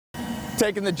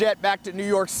Taking the jet back to New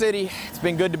York City. It's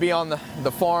been good to be on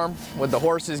the farm with the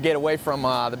horses, get away from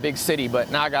the big city, but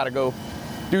now I gotta go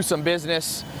do some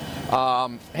business.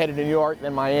 Headed to New York,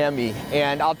 then Miami.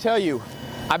 And I'll tell you,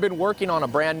 I've been working on a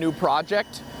brand new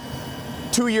project.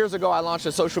 2 years ago, I launched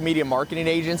a social media marketing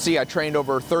agency. I trained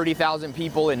over 30,000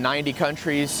 people in 90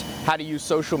 countries how to use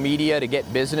social media to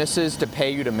get businesses to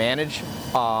pay you to manage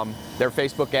their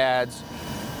Facebook ads,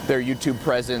 their YouTube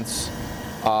presence,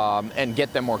 and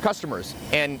get them more customers,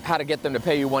 and how to get them to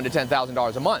pay you $1,000 to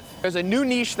 $10,000 a month. There's a new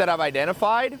niche that I've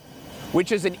identified,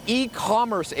 which is an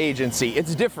e-commerce agency.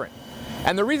 It's different.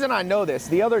 And the reason I know this,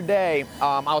 the other day,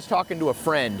 I was talking to a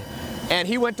friend, and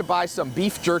he went to buy some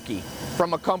beef jerky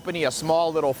from a company, a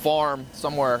small little farm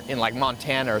somewhere in like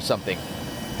Montana or something.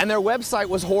 And their website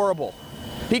was horrible.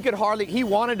 He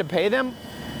wanted to pay them,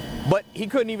 but he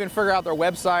couldn't even figure out their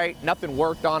website. Nothing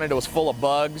worked on it. It was full of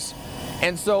bugs.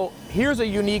 And so here's a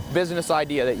unique business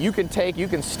idea that you can take. You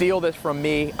can steal this from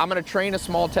me. I'm going to train a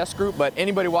small test group, but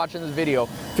anybody watching this video,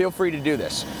 feel free to do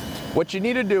this. What you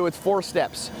need to do is 4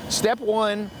 steps. Step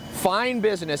 1, find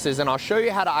businesses, and I'll show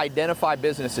you how to identify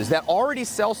businesses that already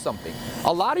sell something.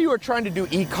 A lot of you are trying to do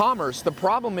e-commerce. The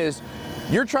problem is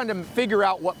you're trying to figure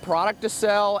out what product to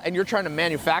sell, and you're trying to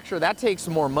manufacture. That takes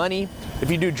more money. If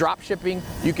you do drop shipping,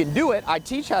 you can do it. I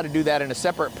teach how to do that in a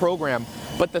separate program.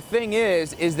 But the thing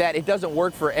is that it doesn't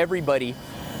work for everybody.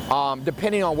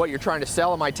 Depending on what you're trying to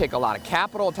sell, it might take a lot of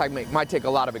capital, it might take a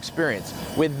lot of experience.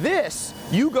 With this,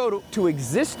 you go to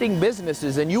existing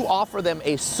businesses and you offer them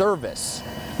a service.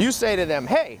 You say to them,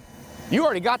 hey, you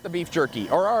already got the beef jerky,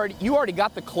 or you already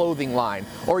got the clothing line,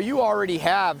 or you already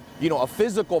have, a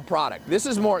physical product. This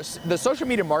is more, the social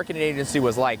media marketing agency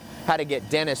was like how to get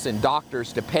dentists and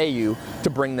doctors to pay you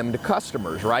to bring them to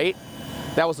customers, right?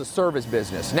 That was a service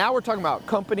business. Now we're talking about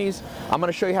companies. I'm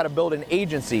gonna show you how to build an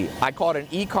agency. I call it an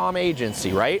e-com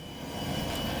agency, right?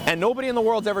 And nobody in the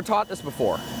world's ever taught this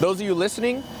before. Those of you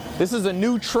listening, this is a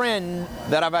new trend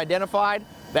that I've identified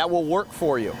that will work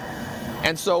for you.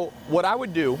 And so what I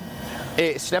would do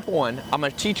is, step 1, I'm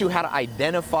gonna teach you how to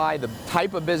identify the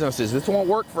type of businesses. This won't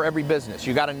work for every business.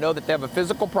 You gotta know that they have a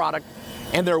physical product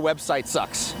and their website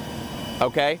sucks,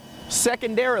 okay?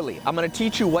 Secondarily, I'm going to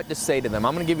teach you what to say to them.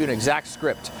 I'm going to give you an exact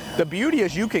script. The beauty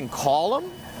is you can call them,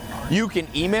 you can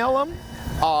email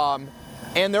them,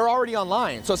 and they're already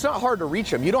online. So it's not hard to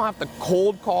reach them. You don't have to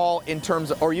cold call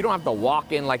or you don't have to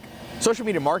walk in like social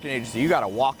media marketing agency. You got to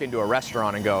walk into a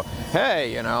restaurant and go,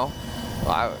 hey,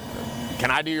 can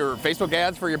I do your Facebook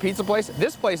ads for your pizza place?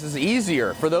 This place is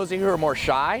easier. For those of you who are more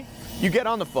shy, you get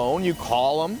on the phone, you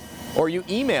call them, or you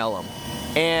email them.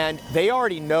 And they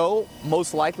already know,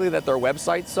 most likely, that their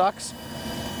website sucks.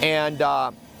 And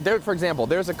for example,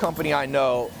 there's a company I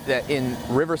know that in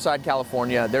Riverside,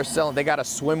 California, they got a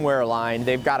swimwear line.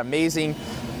 They've got amazing,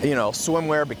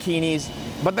 swimwear, bikinis,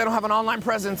 but they don't have an online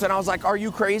presence. And I was like, are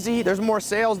you crazy? There's more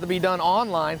sales to be done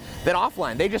online than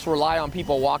offline. They just rely on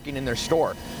people walking in their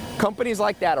store. Companies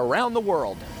like that around the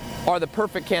world are the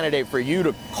perfect candidate for you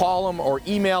to call them or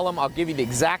email them. I'll give you the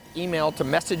exact email to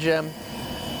message them.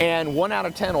 And 1 out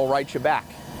of 10 will write you back.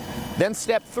 Then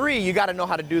step 3, you got to know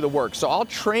how to do the work. So I'll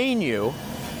train you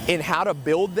in how to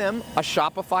build them a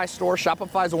Shopify store.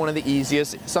 Shopify is one of the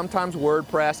easiest. Sometimes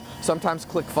WordPress, sometimes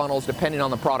ClickFunnels, depending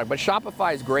on the product. But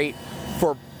Shopify is great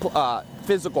for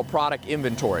physical product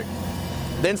inventory.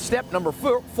 Then step number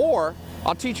 4,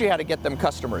 I'll teach you how to get them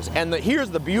customers. And here's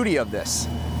the beauty of this.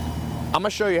 I'm going to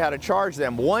show you how to charge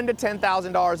them $1,000 to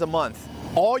 $10,000 a month.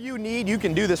 All you need, you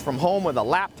can do this from home with a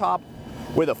laptop,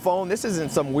 with a phone. This isn't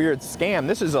some weird scam.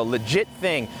 This is a legit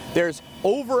thing. There's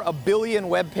over 1 billion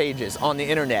web pages on the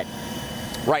internet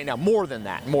right now. More than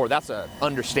that. That's an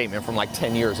understatement from like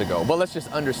 10 years ago. But let's just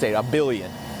understate 1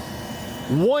 billion.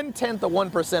 1/10 of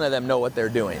 1% of them know what they're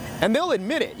doing. And they'll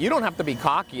admit it. You don't have to be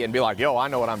cocky and be like, yo, I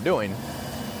know what I'm doing.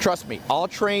 Trust me, I'll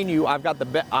train you.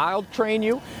 I'll train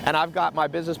you, and I've got my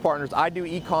business partners. I do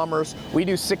e-commerce. We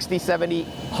do $60,000, $70,000,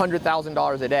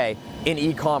 $100,000 a day in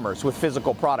e-commerce with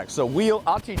physical products. So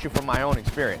I'll teach you from my own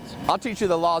experience. I'll teach you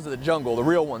the laws of the jungle, the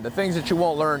real one, the things that you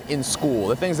won't learn in school,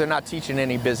 the things they're not teaching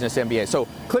any business MBA. So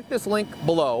click this link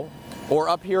below or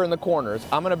up here in the corners.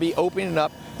 I'm gonna be opening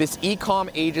up this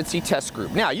e-com agency test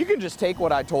group. Now, you can just take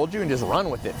what I told you and just run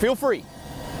with it. Feel free.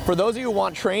 For those of you who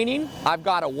want training, I've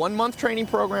got a 1-month training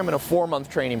program and a 4-month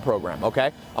training program,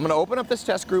 okay? I'm gonna open up this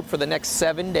test group for the next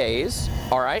 7 days,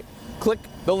 all right? Click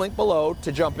the link below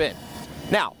to jump in.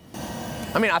 Now,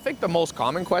 I think the most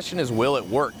common question is, will it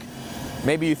work?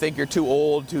 Maybe you think you're too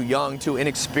old, too young, too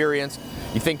inexperienced.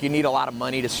 You think you need a lot of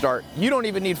money to start. You don't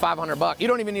even need 500 bucks. You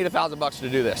don't even need $1,000 to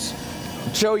do this.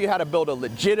 Show you how to build a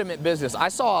legitimate business. I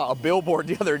saw a billboard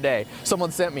the other day.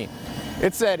 Someone sent me.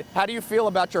 It said, how do you feel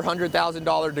about your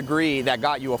 $100,000 degree that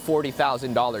got you a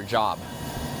 $40,000 job?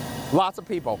 Lots of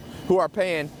people who are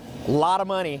paying a lot of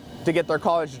money to get their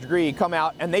college degree come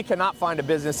out and they cannot find a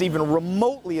business even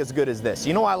remotely as good as this.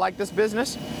 You know why I like this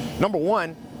business? Number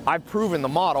one, I've proven the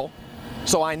model,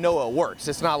 so I know it works.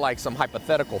 It's not like some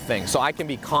hypothetical thing, so I can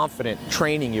be confident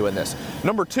training you in this.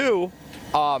 Number two,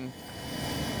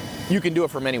 you can do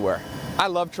it from anywhere. I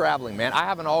love traveling, man. I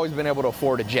haven't always been able to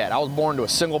afford a jet. I was born to a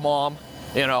single mom.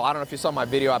 You know, I don't know if you saw my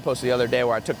video I posted the other day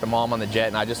where I took the mom on the jet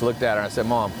and I just looked at her and I said,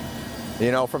 Mom,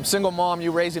 you know, from single mom,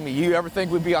 you raising me, you ever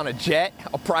think we'd be on a jet,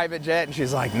 a private jet? And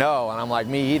she's like, no. And I'm like,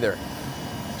 me either.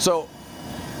 So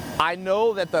I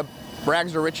know that the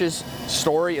rags to riches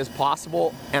story is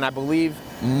possible, and I believe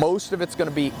most of it's going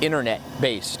to be internet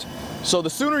based. So the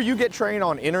sooner you get trained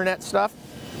on internet stuff,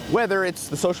 whether it's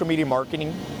the social media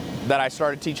marketing that I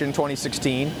started teaching in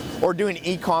 2016, or doing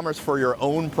e-commerce for your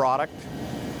own product,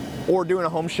 or doing a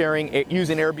home sharing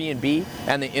using Airbnb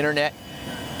and the internet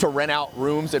to rent out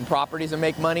rooms and properties and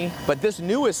make money. But this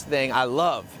newest thing I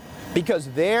love, because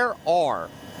there are,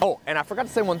 oh, and I forgot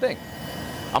to say one thing.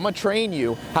 I'm gonna train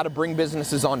you how to bring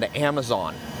businesses onto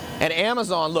Amazon. And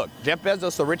Amazon, look, Jeff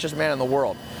Bezos, the richest man in the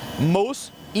world.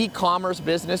 Most e-commerce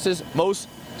businesses, most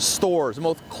stores,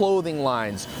 most clothing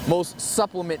lines, most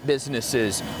supplement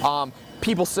businesses,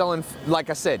 people selling, like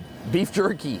I said, beef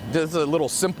jerky, this is a little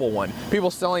simple one. People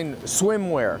selling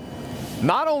swimwear.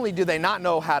 Not only do they not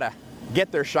know how to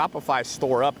get their Shopify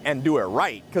store up and do it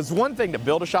right, because one thing to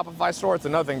build a Shopify store, it's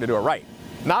another thing to do it right.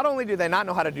 Not only do they not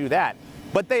know how to do that,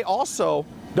 but they also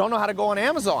don't know how to go on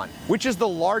Amazon, which is the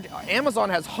large, Amazon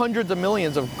has hundreds of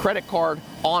millions of credit card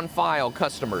on file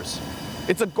customers.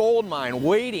 It's a gold mine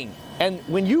waiting. And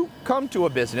when you come to a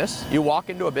business, you walk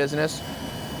into a business,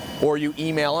 or you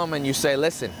email them and you say,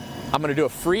 listen, I'm gonna do a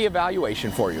free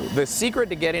evaluation for you. The secret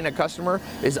to getting a customer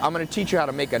is I'm gonna teach you how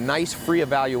to make a nice free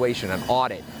evaluation, an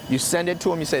audit. You send it to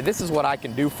them, you say, this is what I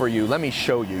can do for you, let me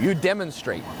show you. You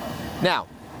demonstrate. Now,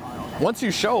 once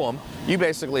you show them, you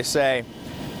basically say,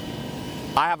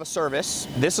 I have a service,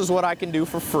 this is what I can do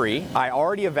for free. I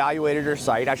already evaluated your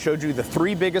site. I showed you the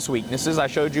 3 biggest weaknesses. I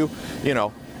showed you, you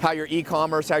know, how your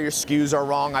e-commerce, how your SKUs are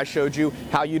wrong. I showed you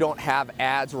how you don't have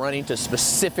ads running to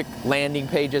specific landing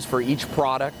pages for each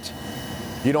product.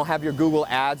 You don't have your Google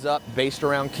ads up based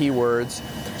around keywords.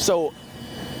 So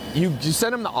you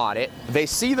send them the audit, they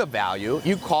see the value,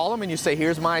 you call them and you say,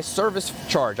 here's my service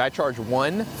charge. I charge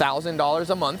 $1,000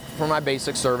 a month for my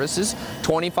basic services,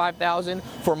 $25,000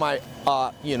 for my,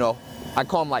 you know, I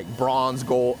call them like bronze,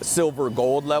 gold, silver,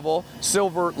 gold level,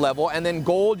 silver level, and then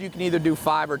gold you can either do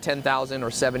 5 or 10,000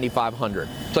 or 7,500.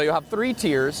 So you'll have 3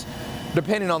 tiers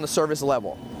depending on the service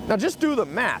level. Now just do the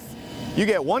math. You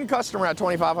get one customer at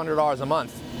 $2,500 a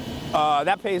month.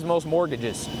 That pays most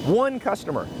mortgages. One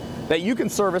customer that you can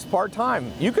service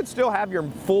part-time. You could still have your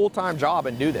full-time job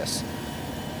and do this.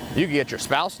 You could get your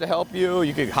spouse to help you,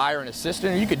 you could hire an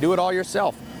assistant, or you could do it all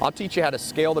yourself. I'll teach you how to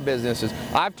scale the businesses.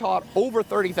 I've taught over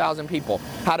 30,000 people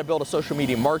how to build a social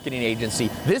media marketing agency.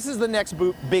 This is the next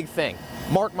big thing.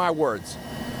 Mark my words.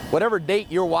 Whatever date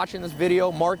you're watching this video,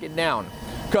 mark it down.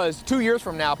 Because 2 years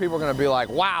from now, people are gonna be like,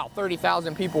 wow,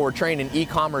 30,000 people were trained in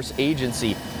e-commerce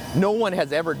agency. No one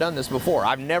has ever done this before.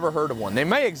 I've never heard of one. They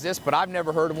may exist, but I've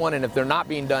never heard of one, and if they're not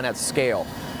being done at scale,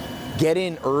 get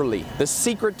in early. The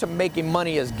secret to making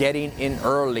money is getting in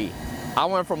early. I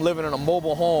went from living in a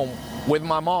mobile home with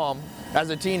my mom as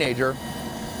a teenager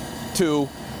to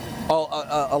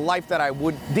a life that I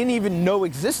didn't even know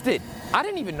existed. I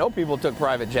didn't even know people took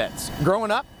private jets.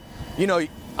 Growing up, you know,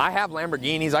 I have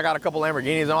Lamborghinis, I got a couple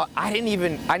Lamborghinis and all.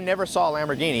 I never saw a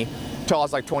Lamborghini until I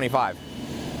was like 25.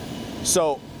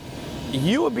 So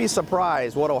you would be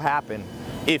surprised what'll happen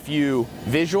if you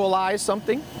visualize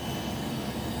something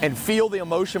and feel the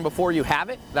emotion before you have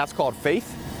it. That's called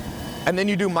faith. And then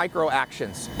you do micro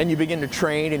actions and you begin to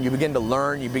train and you begin to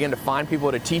learn, you begin to find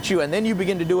people to teach you, and then you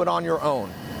begin to do it on your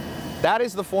own. That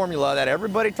is the formula that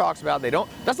everybody talks about.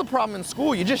 That's the problem in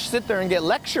school. You just sit there and get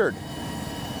lectured.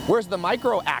 Where's the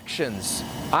micro actions?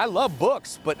 I love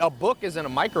books, but a book isn't a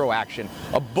micro action.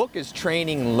 A book is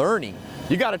training and learning.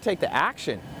 You got to take the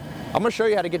action. I'm going to show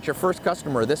you how to get your first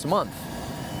customer this month.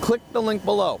 Click the link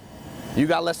below. You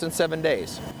got less than 7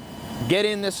 days. Get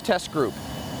in this test group.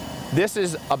 This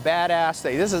is a badass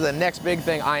thing. This is the next big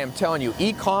thing. I am telling you,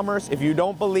 e-commerce, if you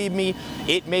don't believe me,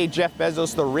 it made Jeff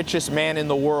Bezos the richest man in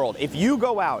the world. If you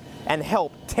go out and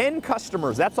help 10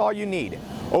 customers, that's all you need.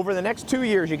 Over the next 2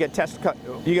 years, you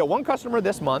get one customer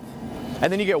this month, and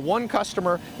then you get one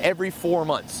customer every 4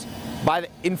 months.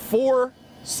 In 4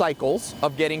 cycles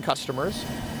of getting customers,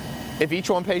 If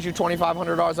each one pays you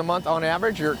 $2,500 a month on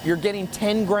average, you're getting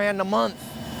 10 grand a month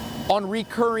on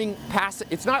recurring passive.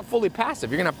 It's not fully passive,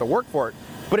 you're gonna have to work for it,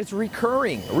 but it's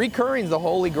recurring. Recurring's the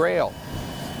holy grail.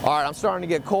 All right, I'm starting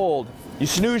to get cold. You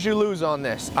snooze, you lose on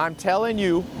this. I'm telling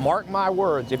you, mark my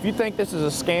words, if you think this is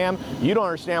a scam, you don't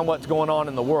understand what's going on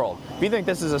in the world. If you think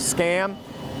this is a scam,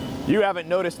 you haven't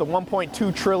noticed the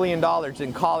 $1.2 trillion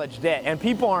in college debt, and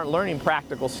people aren't learning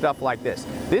practical stuff like this.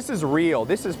 This is real,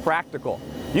 this is practical.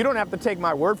 You don't have to take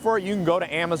my word for it. You can go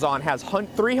to Amazon, has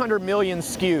 300 million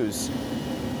SKUs,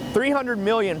 300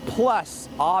 million plus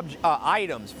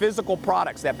items, physical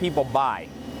products that people buy.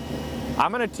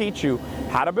 I'm gonna teach you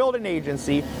how to build an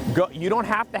agency. You don't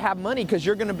have to have money because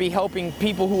you're gonna be helping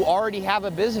people who already have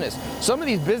a business. Some of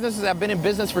these businesses have been in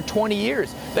business for 20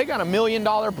 years. They got $1 million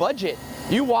budget.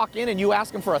 You walk in and you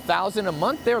ask them for $1,000 a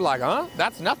month, they're like, huh?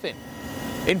 That's nothing.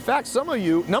 In fact, some of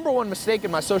you, number one mistake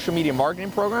in my social media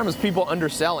marketing program is people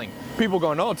underselling. People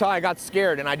going, oh, Ty, I got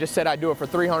scared and I just said I'd do it for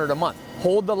 $300 a month.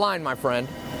 Hold the line, my friend.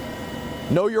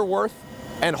 Know your worth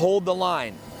and hold the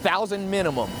line. 1,000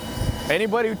 minimum.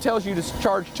 Anybody who tells you to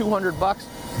charge 200 bucks,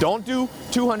 don't do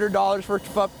 $200 for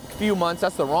a few months.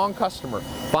 That's the wrong customer.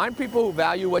 Find people who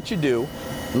value what you do.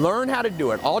 Learn how to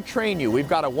do it. I'll train you. We've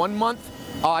got a 1 month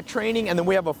training, and then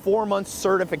we have a 4-month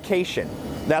certification.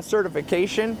 That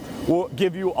certification will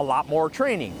give you a lot more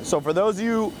training. So for those of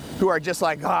you who are just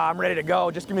like, I'm ready to go,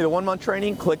 just give me the 1 month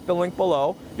training, click the link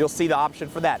below. You'll see the option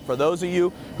for that. For those of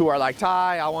you who are like,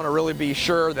 Ty, I want to really be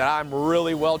sure that I'm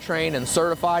really well trained and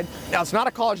certified. Now, it's not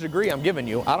a college degree I'm giving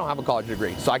you. I don't have a college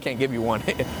degree, so I can't give you one.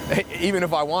 Even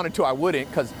if I wanted to, I wouldn't,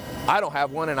 because I don't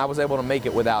have one and I was able to make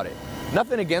it without it.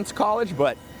 Nothing against college,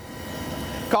 but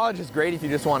college is great if you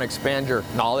just want to expand your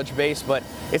knowledge base, but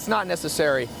it's not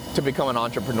necessary to become an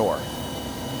entrepreneur.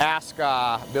 Ask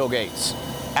Bill Gates,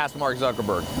 ask Mark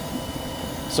Zuckerberg.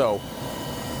 So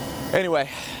anyway,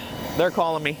 they're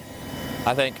calling me.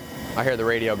 I think I hear the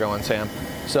radio going, Sam.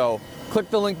 So click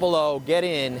the link below, get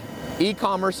in,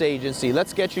 e-commerce agency.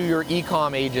 Let's get you your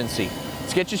e-com agency.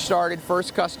 Let's get you started.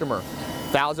 First customer,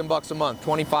 $1,000 a month,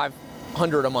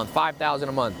 $2,500 a month, $5,000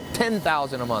 a month,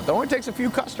 $10,000 a month. It only takes a few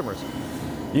customers.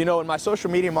 You know, in my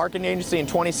social media marketing agency in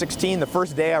 2016, the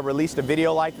first day I released a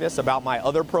video like this about my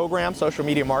other program, social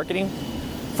media marketing.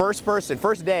 First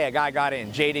day a guy got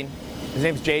in, Jaden. His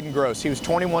name's Jaden Gross. He was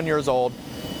 21 years old.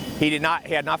 He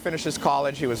had not finished his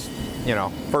college. He was, you know,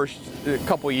 first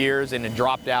couple years and then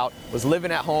dropped out. Was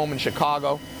living at home in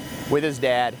Chicago with his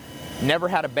dad. Never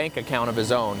had a bank account of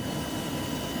his own.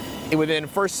 Within the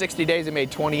first 60 days, he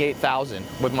made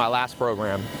 $28,000 with my last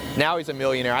program. Now he's a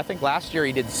millionaire. I think last year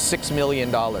he did $6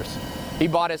 million. He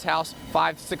bought his house,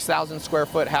 6,000 square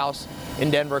foot house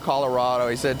in Denver, Colorado.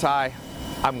 He said, Ty,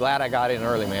 I'm glad I got in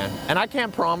early, man. And I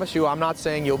can't promise you, I'm not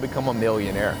saying you'll become a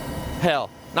millionaire. Hell,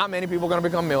 not many people are gonna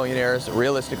become millionaires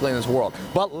realistically in this world,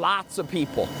 but lots of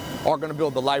people are gonna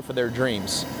build the life of their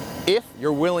dreams. If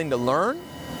you're willing to learn,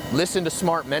 listen to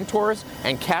smart mentors,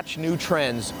 and catch new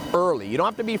trends early. You don't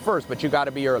have to be first, but you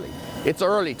gotta be early. It's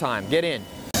early time, get in.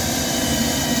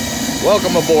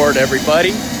 Welcome aboard,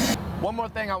 everybody. One more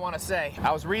thing I wanna say.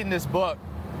 I was reading this book,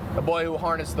 The Boy Who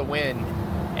Harnessed the Wind,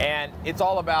 and it's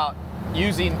all about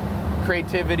using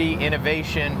creativity,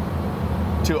 innovation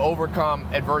to overcome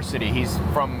adversity. He's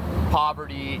from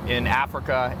poverty in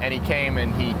Africa, and he came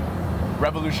and he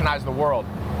revolutionized the world.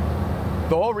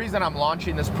 The whole reason I'm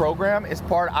launching this program is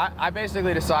I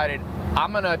basically decided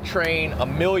I'm gonna train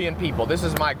 1 million people. This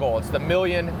is my goal. It's the 1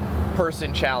 million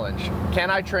person challenge. Can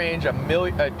I train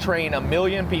a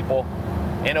million people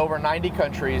in over 90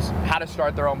 countries how to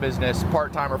start their own business,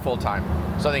 part-time or full-time,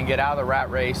 so they can get out of the rat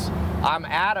race? I'm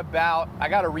at about, I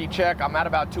got to recheck, I'm at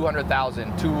about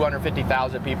 200,000,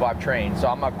 250,000 people I've trained. So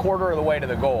I'm a quarter of the way to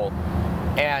the goal.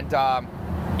 And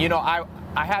you know, I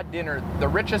had dinner, the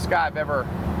richest guy I've ever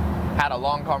had a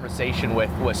long conversation with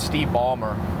was Steve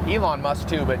Ballmer. Elon Musk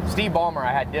too, but Steve Ballmer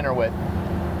I had dinner with.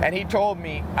 And he told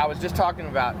me, I was just talking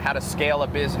about how to scale a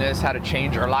business, how to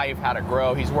change your life, how to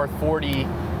grow. He's worth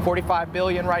 45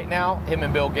 billion right now. Him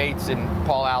and Bill Gates and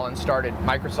Paul Allen started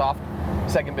Microsoft,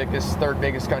 second biggest, third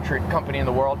biggest company in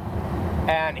the world.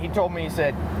 And he told me, he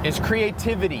said, it's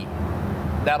creativity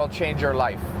that'll change your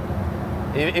life.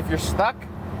 If you're stuck,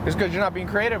 it's because you're not being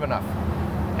creative enough.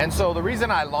 And so the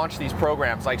reason I launched these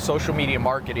programs like social media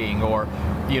marketing, or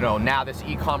you know, now this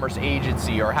e-commerce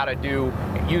agency, or how to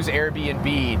use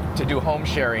Airbnb to do home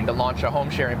sharing, to launch a home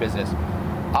sharing business,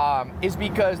 is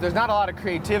because there's not a lot of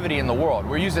creativity in the world.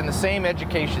 We're using the same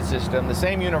education system, the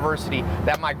same university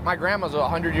that my grandma's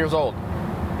 100 years old.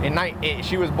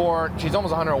 She was born, she's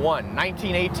almost 101,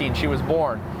 1918 she was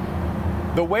born.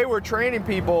 The way we're training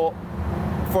people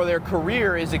for their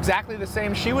career is exactly the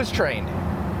same she was trained.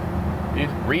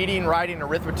 Reading, writing,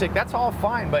 arithmetic, that's all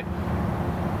fine, but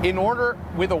in order,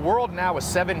 with a world now with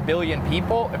 7 billion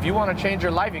people, if you want to change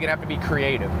your life, you're gonna have to be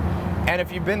creative. And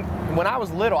if you've been, when I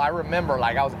was little, I remember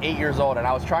like I was 8 years old and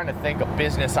I was trying to think of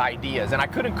business ideas and I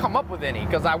couldn't come up with any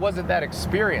because I wasn't that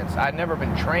experienced. I'd never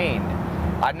been trained.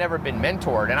 I'd never been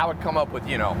mentored, and I would come up with,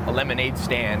 you know, a lemonade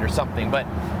stand or something, but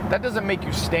that doesn't make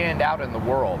you stand out in the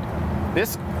world.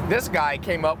 This guy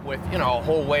came up with, you know, a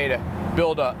whole way to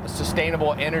build a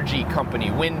sustainable energy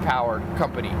company, wind-powered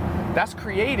company. That's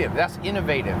creative, that's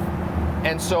innovative.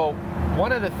 And so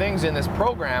one of the things in this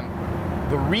program,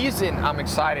 the reason I'm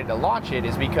excited to launch it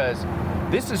is because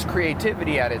this is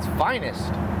creativity at its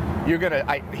finest.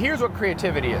 Here's what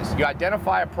creativity is. You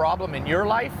identify a problem in your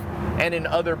life and in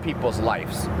other people's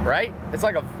lives, right? It's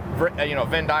like a, you know,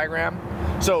 Venn diagram.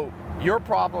 So your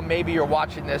problem, maybe you're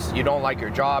watching this, you don't like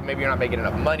your job, maybe you're not making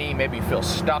enough money, maybe you feel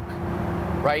stuck,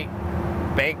 right?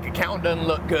 Bank account doesn't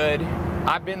look good.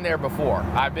 I've been there before.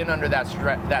 I've been under that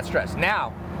stress.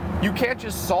 Now, you can't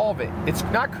just solve it. It's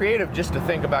not creative just to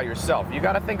think about yourself. You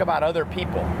got to think about other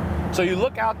people. So you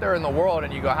look out there in the world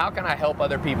and you go, how can I help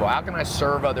other people? How can I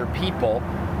serve other people?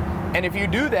 And if you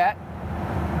do that,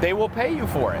 they will pay you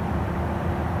for it.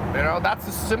 You know, that's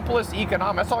the simplest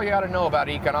economics. That's all you got to know about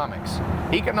economics.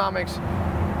 Economics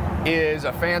is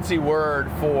a fancy word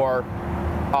for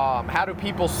how do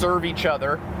people serve each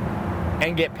other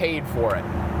and get paid for it.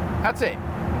 That's it.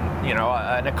 You know,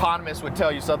 an economist would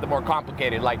tell you something more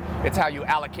complicated, like it's how you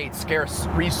allocate scarce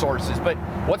resources. But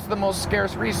what's the most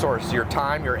scarce resource? Your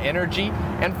time, your energy,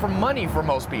 and for money for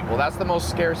most people. That's the most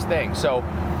scarce thing. So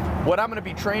what I'm going to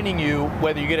be training you,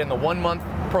 whether you get in the 1-month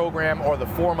program or the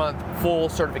 4-month full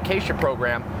certification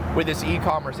program with this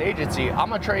e-commerce agency, I'm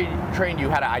going to train you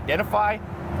how to identify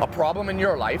a problem in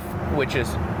your life, which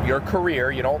is your career,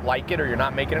 you don't like it or you're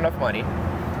not making enough money,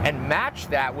 and match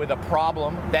that with a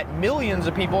problem that millions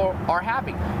of people are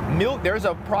having. There's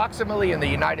approximately in the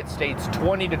United States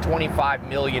 20 to 25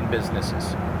 million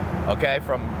businesses, okay?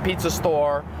 From pizza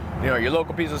store, you know, your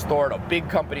local pizza store to big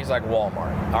companies like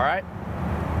Walmart, all right?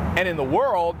 And in the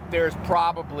world, there's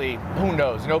probably, who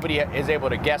knows, nobody is able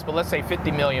to guess, but let's say 50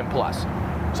 million plus.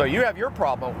 So you have your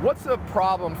problem. What's the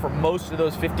problem for most of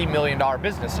those $50 million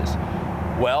businesses?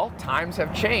 Well, times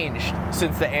have changed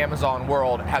since the Amazon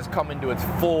world has come into its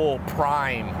full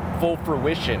prime, full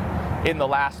fruition in the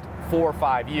last 4 or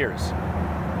 5 years.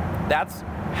 That's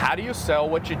how do you sell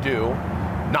what you do,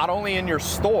 not only in your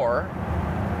store,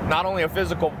 not only a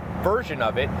physical version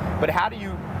of it, but how do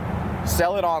you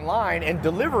sell it online and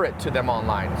deliver it to them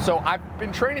online. So I've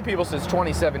been training people since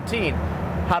 2017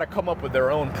 how to come up with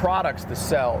their own products to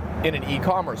sell in an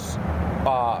e-commerce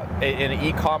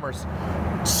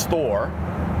store.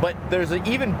 But there's an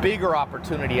even bigger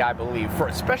opportunity, I believe,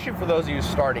 especially for those of you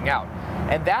starting out,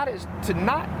 and that is to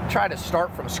not try to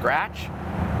start from scratch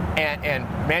and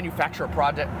manufacture a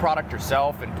product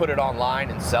yourself and put it online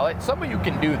and sell it. Some of you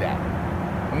can do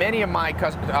that. Many of my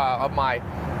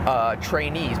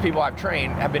trainees, people I've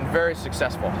trained, have been very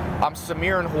successful.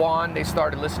 Samir and Juan, they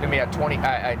started listening to me at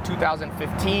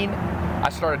 2015. I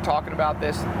started talking about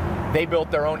this. They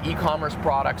built their own e-commerce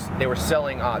products. They were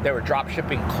selling, they were drop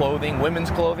shipping clothing,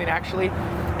 women's clothing actually,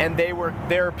 and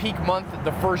their peak month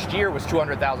the first year was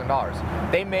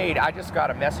 $200,000. They made, I just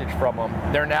got a message from them,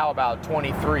 they're now about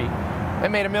 23. They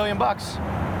made $1 million.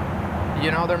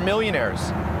 You know, they're millionaires.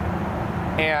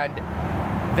 And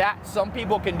that, some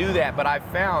people can do that, but I've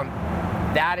found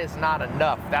that is not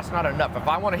enough. That's not enough. If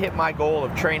I want to hit my goal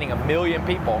of training 1 million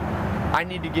people, I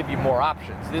need to give you more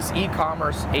options. This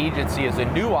e-commerce agency is a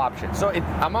new option. So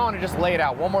I'm going to just lay it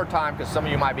out one more time because some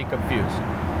of you might be confused.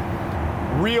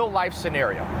 Real life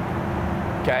scenario,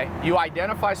 okay? You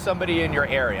identify somebody in your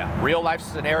area. Real life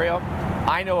scenario,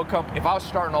 I know a company, if I was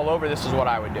starting all over, this is what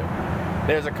I would do.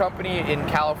 There's a company in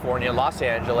California, Los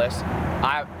Angeles.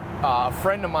 A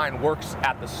friend of mine works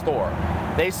at the store.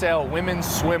 They sell women's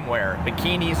swimwear,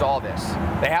 bikinis, all this.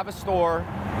 They have a store.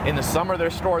 In the summer,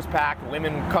 their store's packed.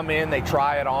 Women come in, they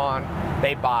try it on,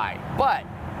 they buy. But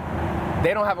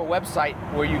they don't have a website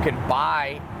where you can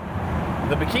buy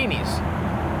the bikinis.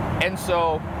 And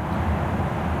so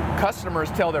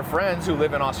customers tell their friends who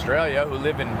live in Australia, who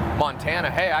live in Montana,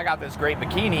 hey, I got this great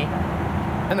bikini.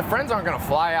 And the friends aren't going to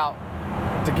fly out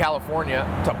to California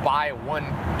to buy one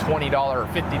 $20 or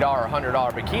 $50 or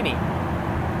 $100 bikini.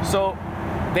 So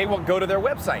they will go to their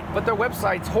website, but their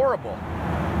website's horrible.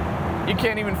 You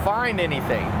can't even find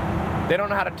anything. They don't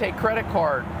know how to take credit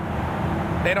card.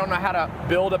 They don't know how to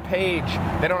build a page.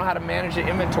 They don't know how to manage the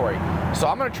inventory. So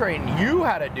I'm going to train you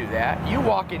how to do that. You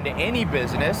walk into any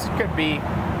business, could be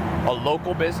a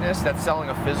local business that's selling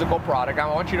a physical product. I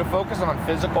want you to focus on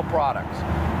physical products.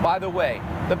 By the way,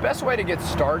 the best way to get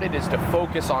started is to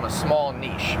focus on a small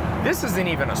niche. This isn't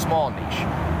even a small niche,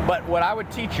 but what I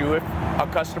would teach you, if a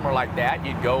customer like that,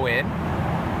 you'd go in,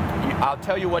 I'll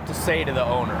tell you what to say to the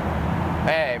owner.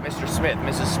 Hey, Mr. Smith,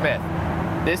 Mrs. Smith,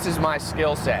 this is my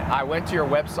skill set. I went to your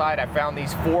website, I found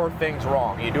these 4 things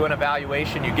wrong. You do an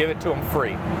evaluation, you give it to them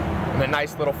free in a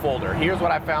nice little folder. Here's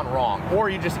what I found wrong. Or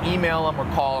you just email them or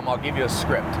call them, I'll give you a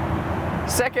script.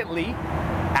 Secondly,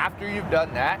 after you've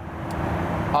done that,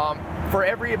 for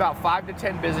every about 5 to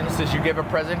 10 businesses you give a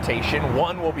presentation,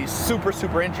 one will be super,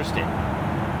 super interested.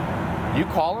 You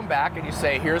call them back and you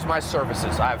say, here's my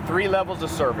services. I have 3 levels of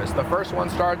service. The first one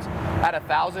starts at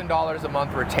 $1,000 a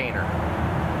month retainer.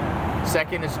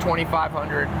 Second is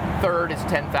 $2,500. Third is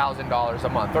 $10,000 a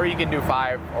month. Or you can do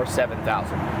 $5,000 or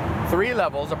 $7,000. 3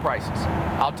 levels of prices.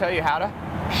 I'll tell you how to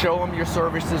show them your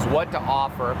services, what to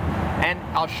offer, and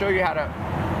I'll show you how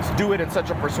to do it in such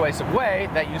a persuasive way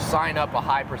that you sign up a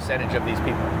high percentage of these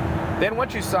people. Then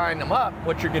once you sign them up,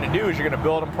 what you're going to do is you're going to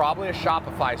build them probably a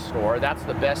Shopify store. That's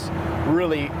the best,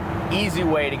 really easy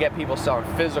way to get people selling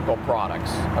physical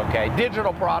products, okay?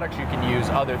 Digital products, you can use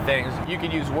other things. You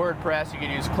can use WordPress, you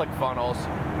can use ClickFunnels,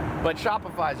 but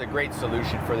Shopify is a great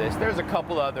solution for this. There's a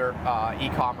couple other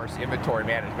e-commerce inventory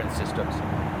management systems,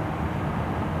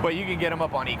 but you can get them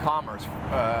up on e-commerce,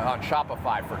 on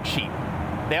Shopify for cheap.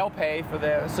 They'll pay for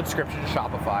the subscription to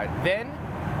Shopify. Then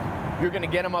you're going to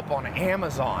get them up on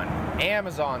Amazon.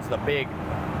 Amazon's the big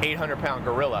 800-pound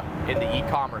gorilla in the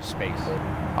e-commerce space.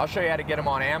 I'll show you how to get them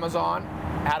on Amazon,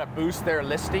 how to boost their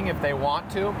listing if they want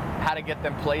to, how to get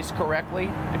them placed correctly.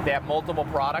 If they have multiple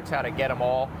products, how to get them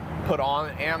all put on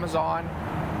Amazon.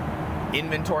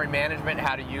 Inventory management,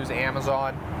 how to use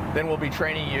Amazon. Then we'll be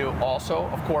training you also,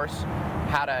 of course,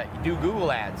 how to do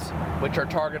Google ads, which are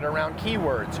targeted around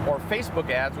keywords, or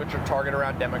Facebook ads, which are targeted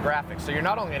around demographics. So you're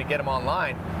not only going to get them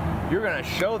online, you're going to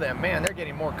show them, man, they're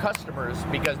getting more customers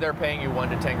because they're paying you 1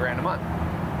 to 10 grand a month.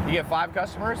 You get 5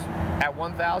 customers at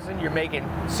 1,000, you're making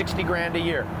 60 grand a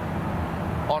year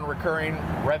on recurring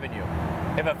revenue.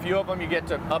 If a few of them you get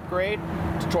to upgrade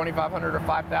to 2,500 or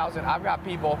 5,000, I've got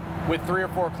people with 3 or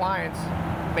 4 clients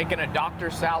making a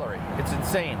doctor's salary. It's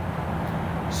insane.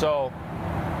 So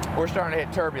we're starting to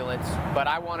hit turbulence, but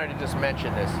I wanted to just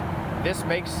mention this. This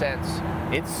makes sense.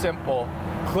 It's simple.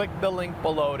 Click the link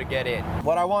below to get in.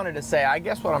 What I wanted to say, I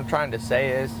guess what I'm trying to say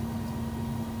is,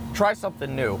 try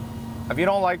something new. If you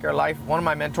don't like your life, one of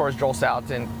my mentors, Joel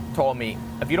Salatin, told me,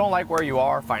 if you don't like where you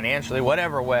are financially,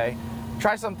 whatever way,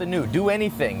 try something new. Do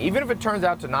anything. Even if it turns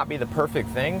out to not be the perfect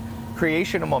thing,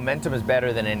 creation of momentum is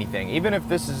better than anything. Even if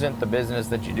this isn't the business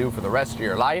that you do for the rest of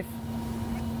your life,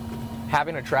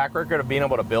 having a track record of being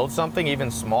able to build something, even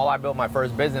small. I built my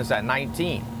first business at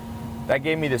 19. That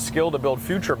gave me the skill to build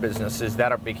future businesses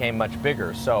that became much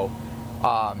bigger. So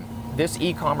this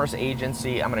e-commerce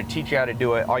agency, I'm going to teach you how to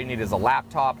do it. All you need is a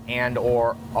laptop and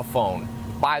or a phone.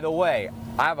 By the way,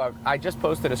 I just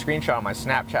posted a screenshot on my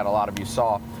Snapchat, a lot of you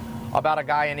saw, about a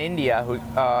guy in India who,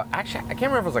 actually, I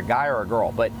can't remember if it was a guy or a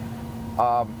girl, but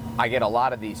I get a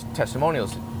lot of these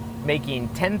testimonials making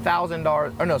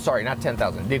 $10,000, or no, sorry, not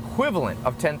 10,000, the equivalent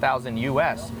of 10,000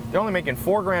 US. They're only making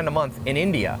 4 grand a month in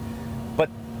India, but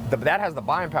that has the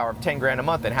buying power of 10 grand a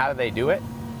month. And how do they do it?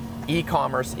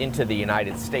 E-commerce into the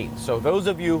United States. So those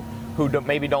of you who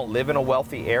maybe don't live in a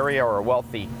wealthy area or a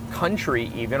wealthy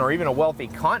country even, or even a wealthy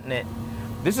continent,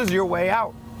 this is your way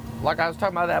out. Like I was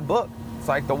talking about that book, it's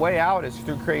like the way out is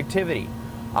through creativity.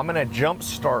 I'm gonna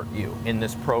jumpstart you in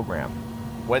this program.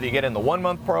 Whether you get in the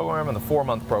 1-month program or the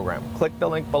 4-month program, click the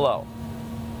link below.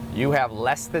 You have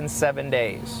less than 7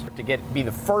 days to be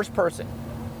the first person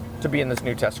to be in this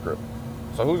new test group.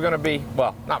 So who's gonna be,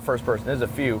 well, not first person, there's a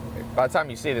few. By the time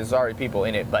you see there's already people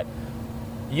in it, but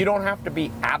you don't have to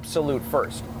be absolute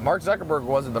first. Mark Zuckerberg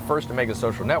wasn't the first to make a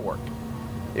social network.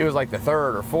 It was like the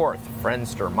 3rd or 4th,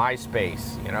 Friendster,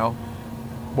 MySpace, you know,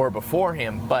 were before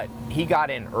him, but he got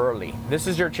in early. This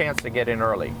is your chance to get in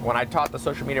early. When I taught the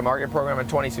social media marketing program in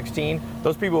 2016,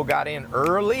 those people who got in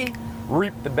early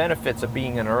reaped the benefits of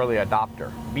being an early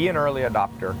adopter. Be an early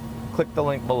adopter. Click the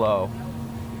link below.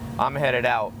 I'm headed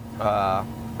out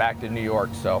back to New York,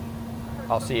 so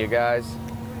I'll see you guys.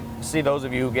 See those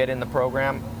of you who get in the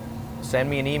program, send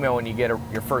me an email when you get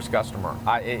your first customer.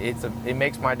 It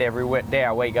makes my day. Every day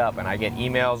I wake up and I get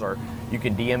emails, or you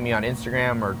can DM me on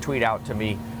Instagram or tweet out to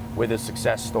me with a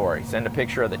success story. Send a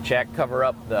picture of the check, cover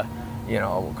up the,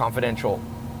 confidential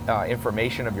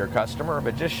information of your customer,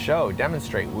 but just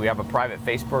demonstrate. We have a private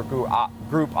Facebook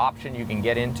group option you can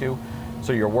get into,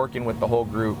 so you're working with the whole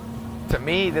group. To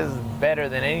me, this is better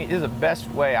than this is the best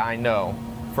way I know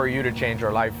for you to change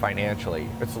your life financially.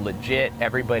 It's legit.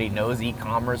 Everybody knows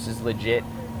e-commerce is legit.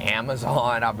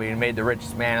 Amazon, I mean, made the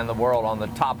richest man in the world on the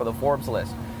top of the Forbes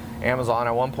list. Amazon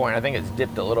at one point, I think it's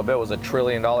dipped a little bit, was $1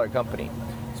 trillion company.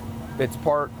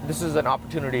 This is an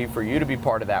opportunity for you to be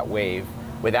part of that wave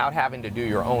without having to do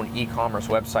your own e-commerce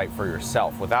website for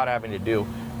yourself, without having to do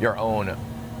your own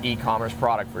e-commerce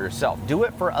product for yourself. Do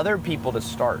it for other people to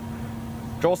start.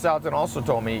 Joel Salatin also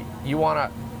told me, you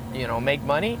want to, make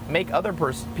money, make other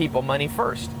people money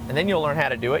first, and then you'll learn how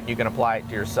to do it and you can apply it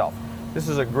to yourself. This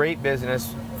is a great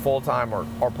business, full-time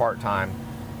or part-time.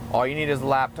 All you need is a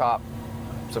laptop,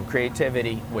 some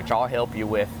creativity, which I'll help you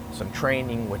with, some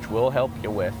training, which we'll help you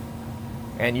with,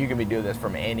 and you can be doing this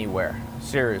from anywhere,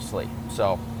 seriously.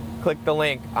 So click the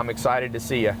link. I'm excited to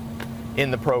see you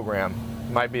in the program.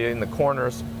 It might be in the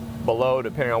corners below,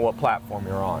 depending on what platform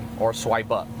you're on, or swipe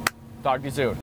up. Talk to you soon.